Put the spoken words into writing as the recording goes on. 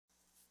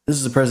This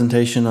is a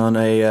presentation on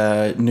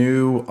a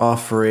new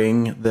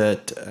offering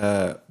that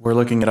we're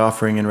looking at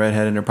offering in Red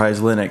Hat Enterprise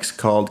Linux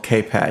called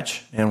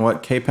Kpatch. And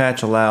what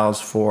Kpatch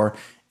allows for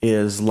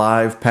is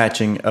live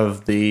patching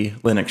of the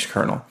Linux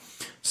kernel.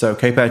 So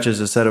Kpatch is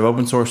a set of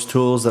open source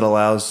tools that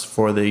allows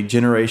for the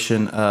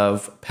generation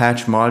of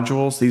patch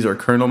modules. These are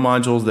kernel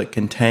modules that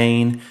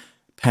contain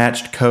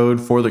patched code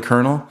for the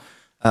kernel.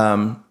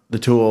 The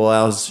tool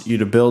allows you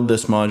to build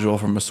this module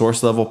from a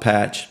source level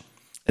patch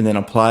and then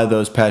apply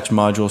those patch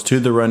modules to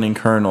the running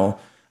kernel,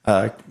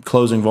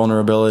 closing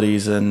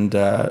vulnerabilities and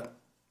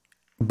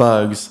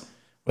bugs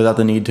without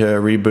the need to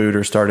reboot or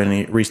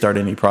restart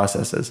any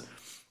processes.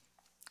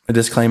 A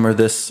disclaimer,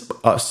 this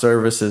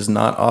service is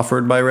not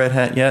offered by Red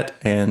Hat yet,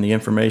 and the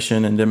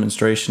information and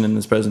demonstration in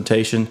this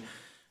presentation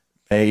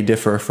may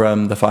differ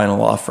from the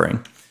final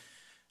offering.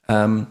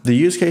 The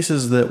use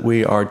cases that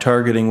we are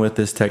targeting with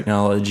this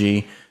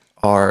technology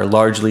are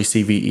largely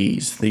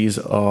CVEs. These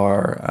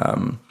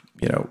are,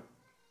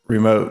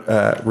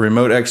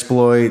 remote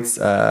exploits,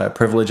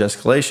 privilege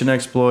escalation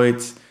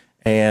exploits,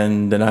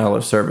 and denial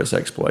of service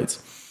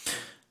exploits.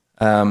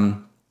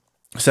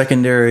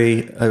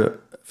 Secondary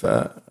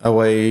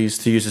ways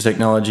to use this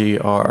technology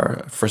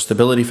are for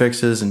stability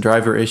fixes and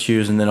driver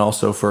issues, and then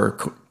also for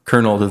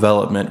kernel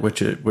development,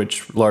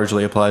 which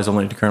largely applies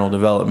only to kernel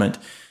development,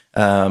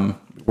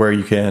 where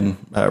you can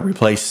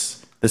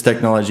replace. This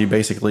technology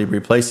basically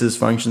replaces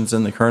functions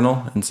in the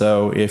kernel, and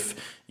so if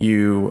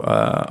you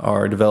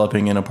are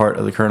developing in a part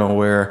of the kernel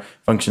where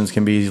functions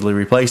can be easily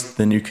replaced,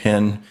 then you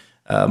can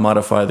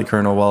modify the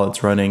kernel while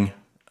it's running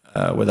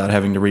without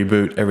having to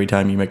reboot every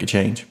time you make a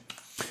change.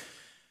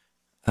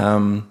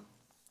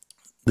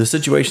 The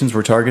situations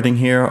we're targeting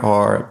here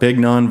are big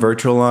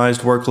non-virtualized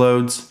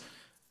workloads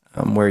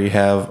where you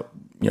have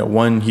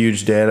one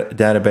huge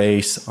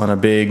database on a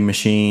big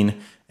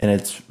machine, and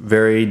it's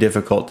very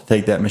difficult to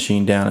take that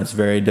machine down. It's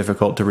very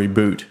difficult to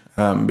reboot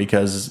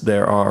because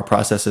there are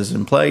processes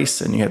in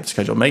place and you have to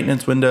schedule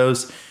maintenance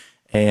windows.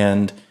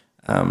 And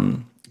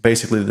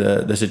basically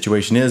the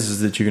situation is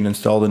that you can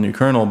install the new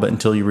kernel, but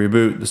until you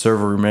reboot, the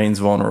server remains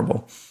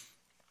vulnerable.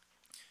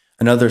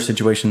 Another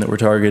situation that we're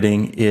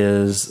targeting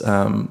is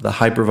the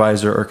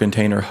hypervisor or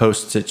container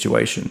host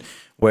situation,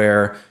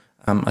 where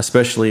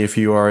especially if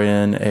you are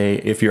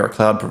if you're a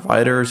cloud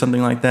provider or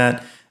something like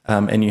that,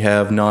 and you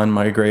have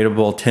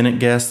non-migratable tenant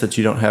guests that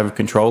you don't have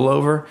control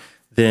over,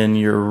 then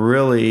you're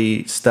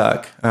really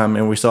stuck.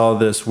 And we saw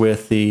this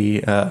with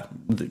the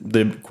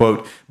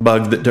quote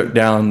bug that took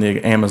down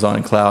the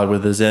Amazon cloud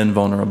with the Zen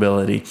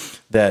vulnerability.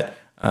 That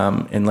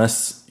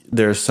unless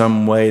there's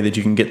some way that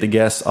you can get the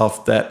guests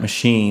off that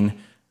machine,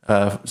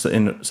 so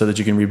that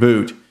you can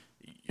reboot,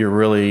 you're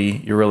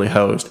really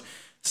hosed.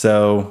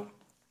 So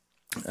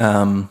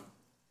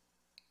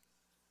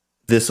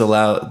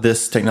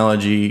this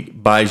technology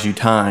buys you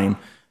time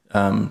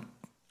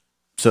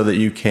so that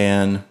you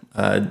can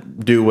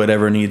do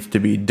whatever needs to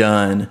be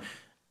done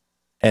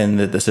and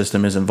that the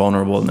system isn't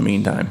vulnerable in the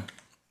meantime.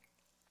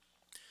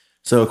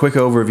 So a quick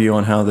overview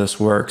on how this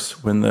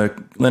works. When the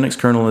Linux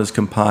kernel is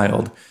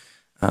compiled,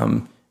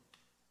 and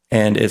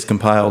it's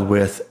compiled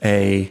with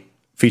a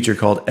feature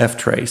called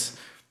ftrace,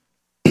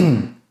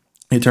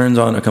 it turns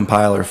on a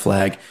compiler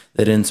flag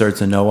that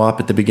inserts a no-op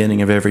at the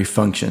beginning of every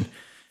function.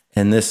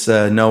 And this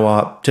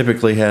no-op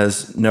typically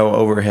has no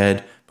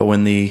overhead, but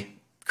when the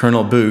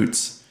kernel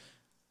boots,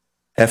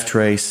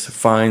 ftrace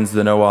finds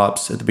the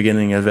no-ops at the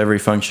beginning of every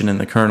function in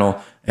the kernel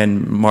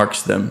and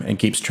marks them and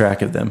keeps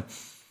track of them.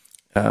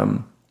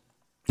 And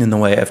the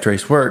way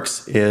ftrace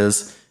works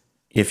is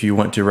if you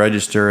want to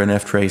register an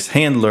ftrace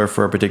handler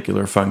for a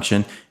particular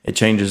function, it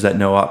changes that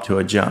no-op to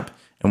a jump.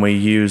 And we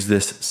use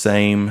this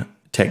same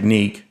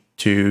technique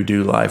to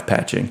do live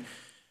patching.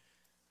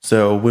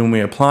 So when we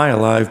apply a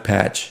live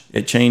patch,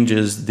 it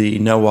changes the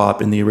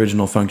no-op in the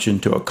original function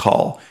to a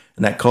call.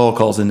 And that call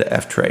calls into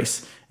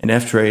ftrace. And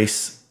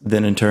ftrace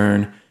then in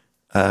turn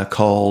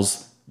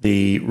calls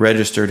the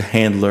registered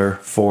handler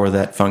for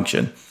that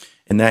function.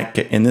 In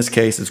this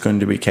case, it's going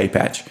to be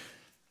Kpatch.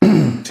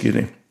 Excuse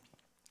me.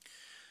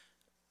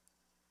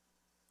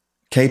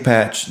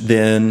 Kpatch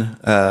then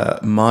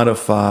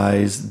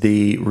modifies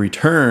the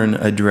return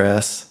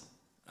address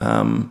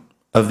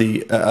of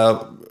the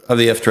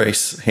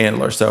ftrace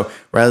handler. So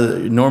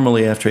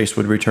normally ftrace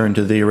would return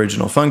to the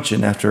original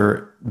function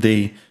after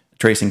the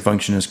tracing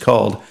function is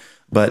called,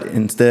 but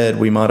instead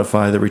we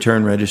modify the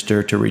return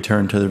register to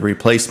return to the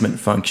replacement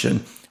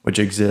function, which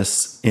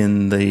exists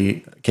in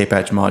the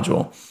Kpatch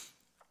module.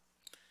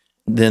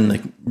 Then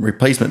the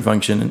replacement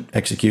function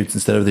executes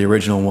instead of the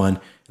original one,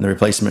 and the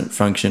replacement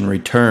function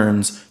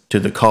returns to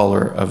the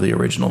caller of the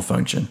original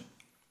function.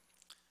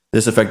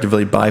 This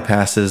effectively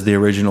bypasses the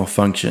original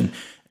function,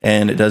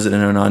 and it does it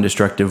in a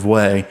non-destructive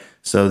way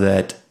so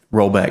that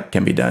rollback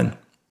can be done.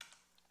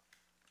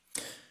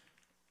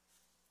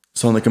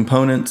 So on the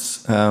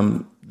components,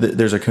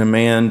 there's a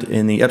command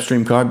in the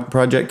upstream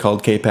project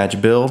called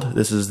kpatch build.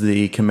 This is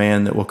the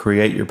command that will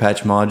create your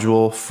patch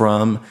module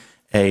from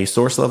a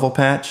source level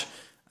patch.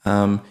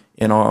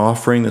 In our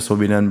offering, this will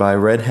be done by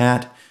Red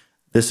Hat.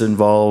 This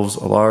involves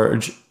a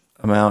large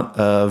amount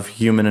of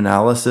human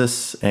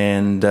analysis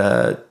and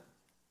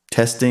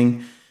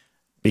testing,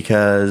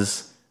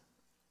 because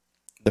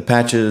the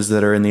patches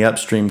that are in the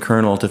upstream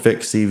kernel to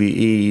fix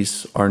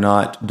CVEs are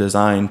not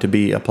designed to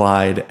be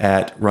applied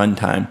at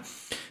runtime.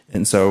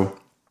 And so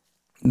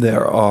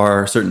there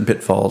are certain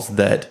pitfalls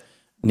that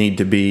need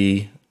to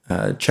be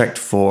checked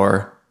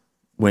for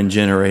when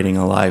generating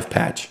a live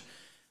patch.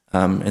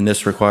 And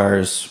this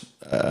requires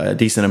a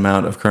decent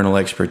amount of kernel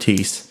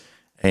expertise.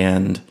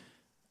 And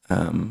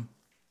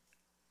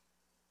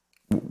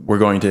we're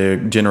going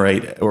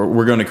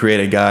to create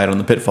a guide on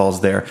the pitfalls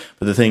there.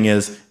 But the thing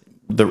is,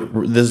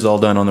 this is all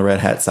done on the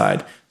Red Hat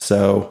side,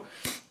 so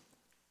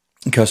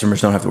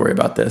customers don't have to worry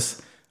about this.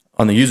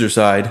 On the user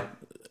side,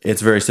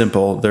 it's very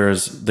simple.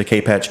 There's the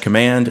Kpatch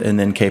command and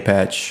then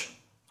Kpatch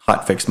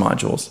hotfix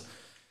modules.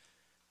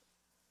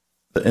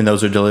 And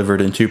those are delivered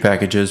in two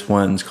packages.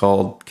 One's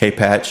called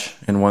Kpatch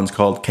and one's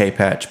called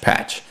Kpatch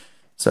patch.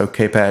 So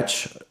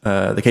Kpatch,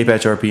 the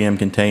Kpatch RPM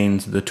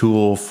contains the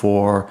tool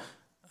for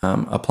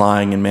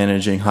applying and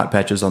managing hot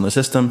patches on the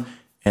system,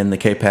 and the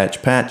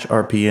Kpatch patch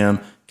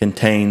RPM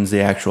contains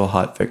the actual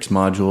hotfix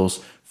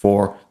modules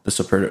for the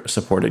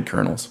supported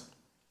kernels.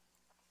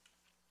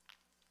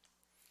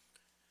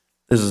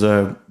 This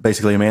is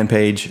basically a man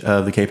page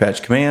of the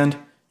Kpatch command.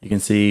 You can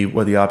see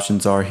what the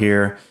options are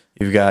here.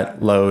 You've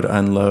got load,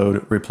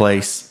 unload,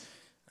 replace.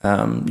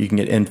 You can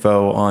get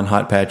info on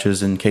hot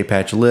patches, and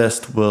Kpatch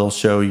list will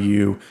show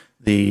you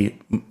the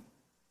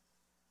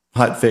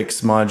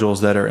hotfix modules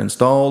that are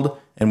installed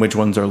and which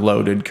ones are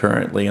loaded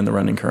currently in the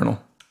running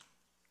kernel.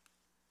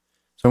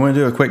 So I'm going to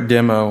do a quick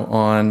demo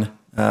on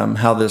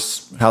how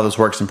this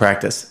works in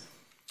practice.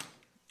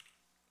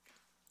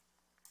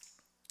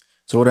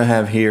 So what I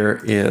have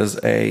here is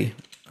a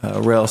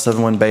RHEL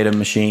 7.1 beta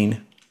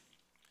machine.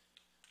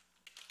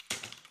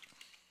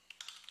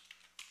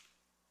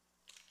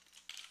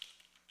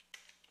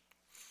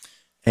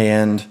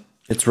 And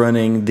it's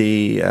running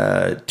the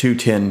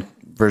 2.10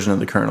 version of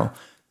the kernel.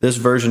 This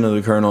version of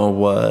the kernel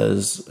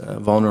was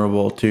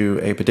vulnerable to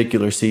a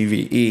particular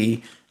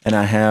CVE, and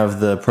I have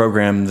the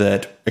program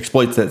that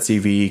exploits that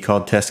CVE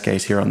called test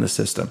case here on this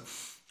system.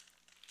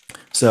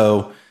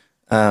 So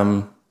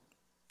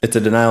it's a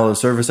denial of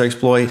service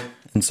exploit,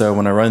 and so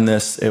when I run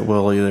this, it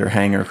will either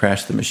hang or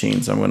crash the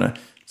machine. So I'm going to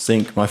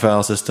sync my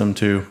file system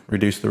to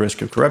reduce the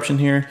risk of corruption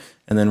here,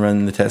 and then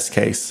run the test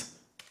case.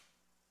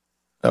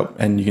 Oh,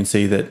 and you can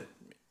see that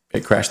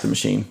it crashed the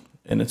machine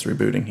and it's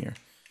rebooting here.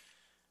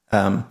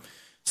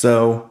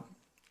 So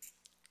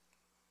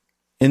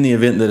in the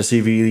event that a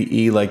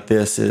CVE like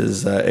this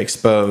is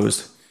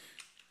exposed,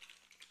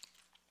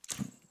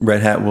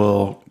 Red Hat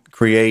will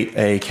create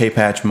a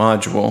Kpatch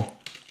module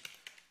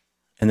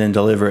and then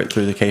deliver it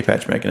through the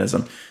Kpatch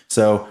mechanism.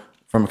 So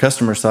from a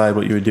customer side,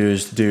 what you would do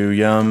is do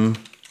yum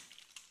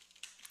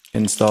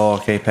install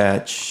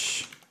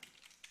Kpatch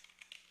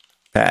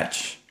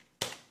patch.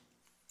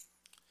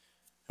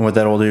 And what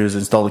that will do is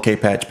install the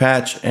Kpatch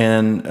patch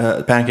and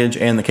package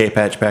and the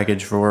Kpatch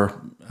package for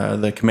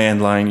the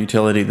command line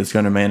utility that's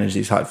going to manage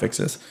these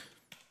hotfixes.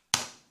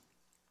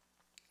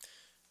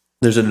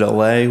 There's a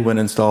delay when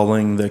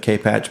installing the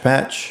Kpatch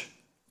patch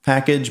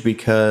package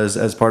because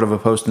as part of a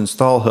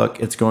post-install hook,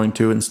 it's going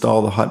to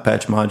install the hot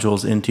patch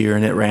modules into your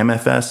init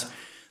ramfs.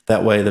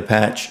 That way the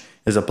patch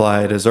is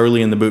applied as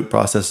early in the boot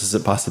process as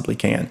it possibly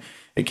can.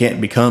 It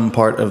can't become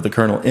part of the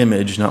kernel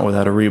image, not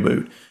without a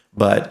reboot.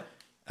 But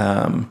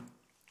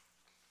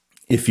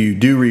if you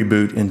do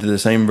reboot into the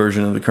same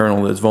version of the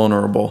kernel that's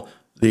vulnerable,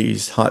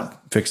 these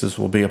hot fixes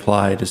will be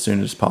applied as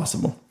soon as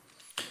possible.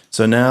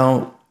 So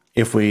now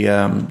if we do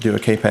a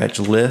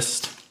Kpatch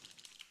list,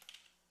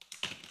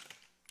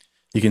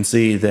 you can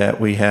see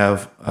that we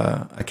have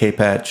a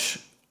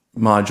Kpatch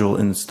module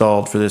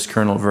installed for this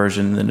kernel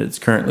version, and it's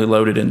currently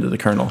loaded into the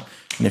kernel.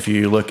 And if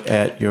you look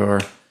at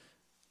your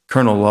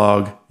kernel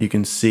log, you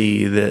can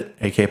see that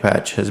a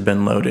Kpatch has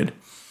been loaded.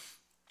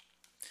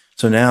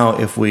 So now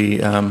if we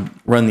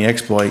run the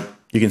exploit,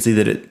 you can see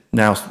that it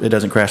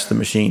doesn't crash the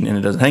machine and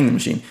it doesn't hang the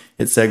machine.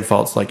 It seg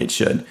faults like it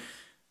should,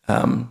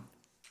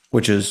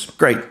 which is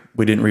great.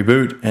 We didn't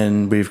reboot,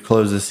 and we've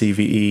closed the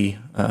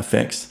CVE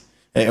fix,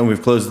 and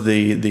we've closed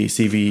the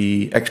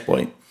CVE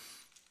exploit.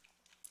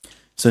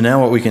 So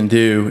now what we can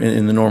do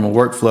in the normal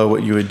workflow,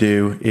 what you would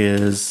do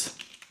is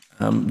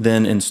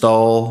then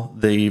install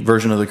the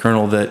version of the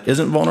kernel that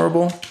isn't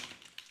vulnerable.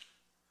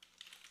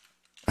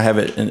 I have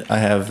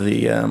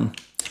the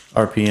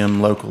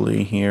RPM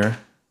locally here.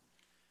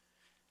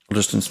 We'll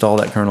just install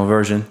that kernel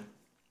version.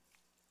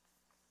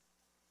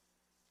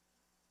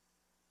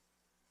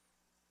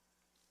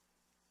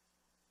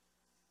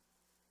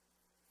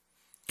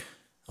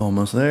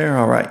 Almost there.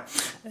 All right.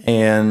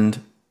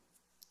 And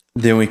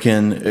then we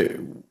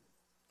can,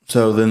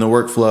 so then the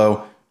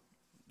workflow,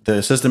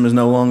 the system is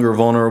no longer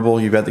vulnerable.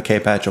 You've got the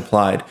Kpatch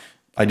applied.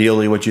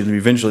 Ideally, what you'd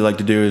eventually like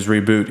to do is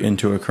reboot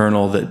into a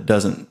kernel that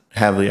doesn't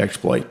have the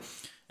exploit.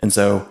 And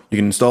so you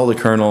can install the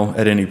kernel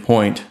at any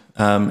point,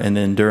 and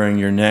then during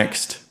your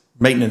next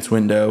maintenance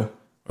window,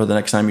 or the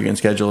next time you can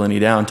schedule any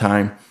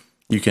downtime,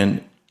 you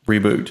can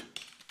reboot.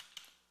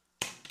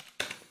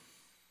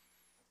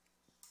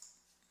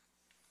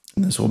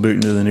 This will boot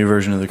into the new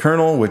version of the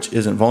kernel, which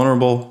isn't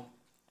vulnerable.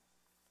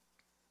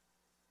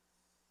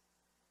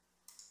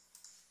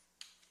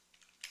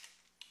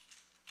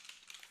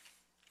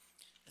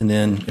 And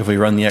then if we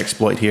run the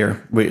exploit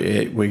here,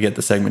 we get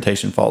the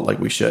segmentation fault like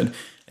we should.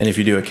 And if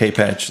you do a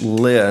Kpatch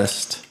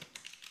list,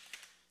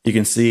 you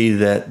can see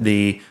that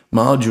the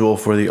module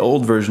for the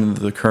old version of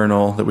the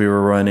kernel that we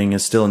were running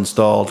is still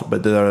installed,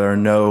 but there are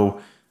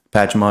no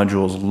patch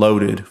modules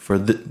loaded for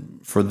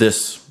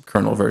this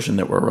kernel version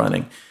that we're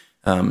running.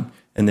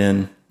 And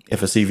then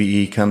if a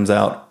CVE comes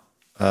out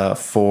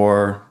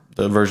for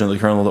the version of the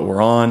kernel that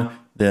we're on,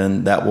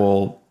 then that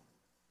will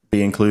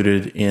be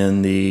included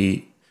in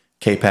the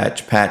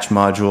Kpatch patch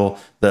module.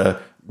 The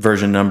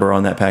version number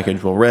on that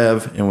package will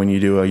rev, and when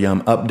you do a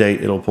yum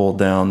update, it'll pull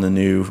down the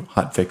new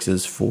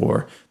hotfixes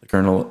for the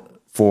kernel,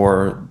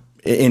 for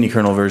any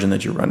kernel version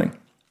that you're running.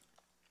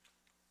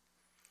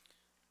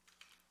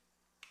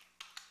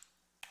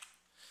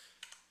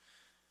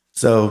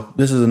 So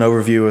this is an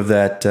overview of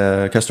that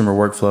customer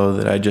workflow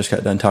that I just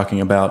got done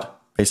talking about.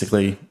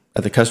 Basically,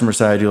 at the customer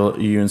side,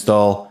 you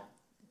install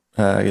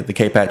the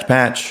Kpatch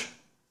patch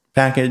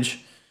package,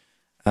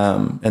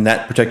 and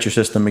that protects your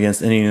system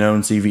against any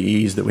known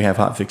CVEs that we have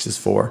hotfixes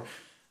for.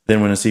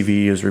 Then when a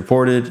CVE is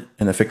reported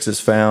and the fix is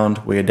found,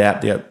 we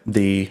adapt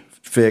the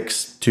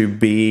fix to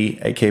be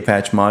a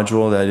Kpatch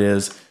module, that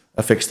is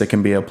a fix that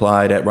can be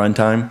applied at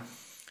runtime.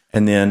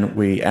 And then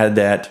we add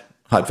that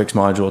hotfix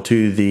module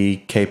to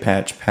the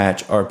Kpatch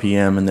patch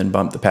RPM and then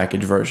bump the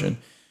package version.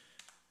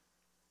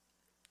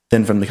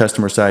 Then from the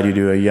customer side, you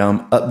do a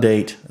yum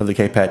update of the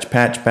Kpatch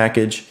patch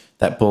package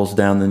that pulls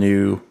down the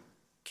new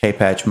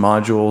Kpatch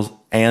modules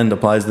and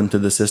applies them to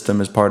the system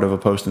as part of a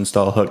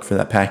post-install hook for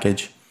that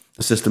package.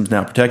 The system's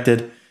now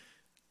protected.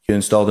 You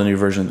install the new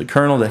version of the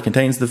kernel that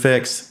contains the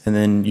fix, and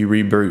then you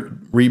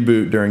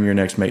reboot during your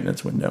next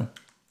maintenance window.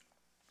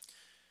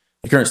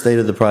 The current state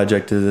of the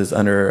project is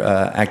under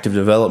active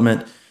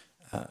development.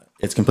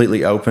 It's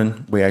completely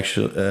open. We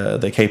actually,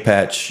 the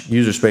Kpatch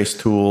user space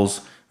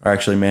tools are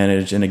actually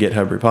managed in a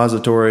GitHub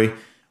repository.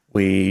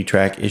 We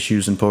track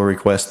issues and pull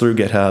requests through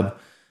GitHub.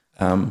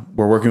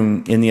 We're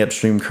working in the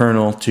upstream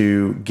kernel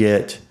to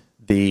get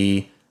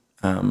the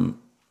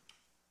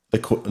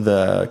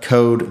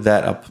code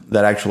that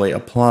actually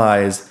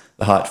applies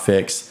the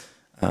hotfix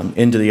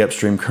into the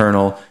upstream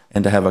kernel,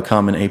 and to have a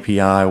common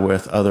API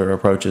with other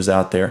approaches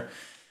out there.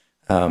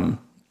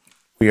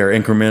 We are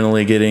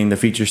incrementally getting the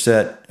feature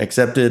set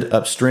accepted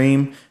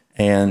upstream,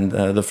 and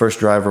the first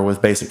driver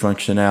with basic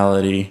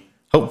functionality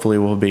hopefully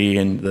will be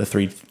in the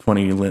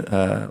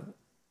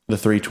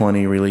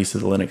 320 release of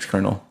the Linux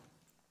kernel.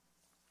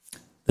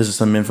 This is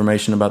some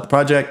information about the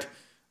project,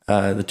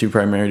 the two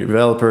primary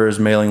developers,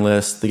 mailing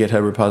list, the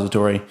GitHub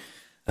repository.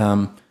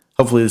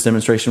 Hopefully this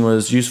demonstration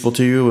was useful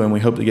to you, and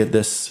we hope to get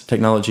this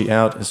technology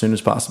out as soon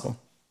as possible.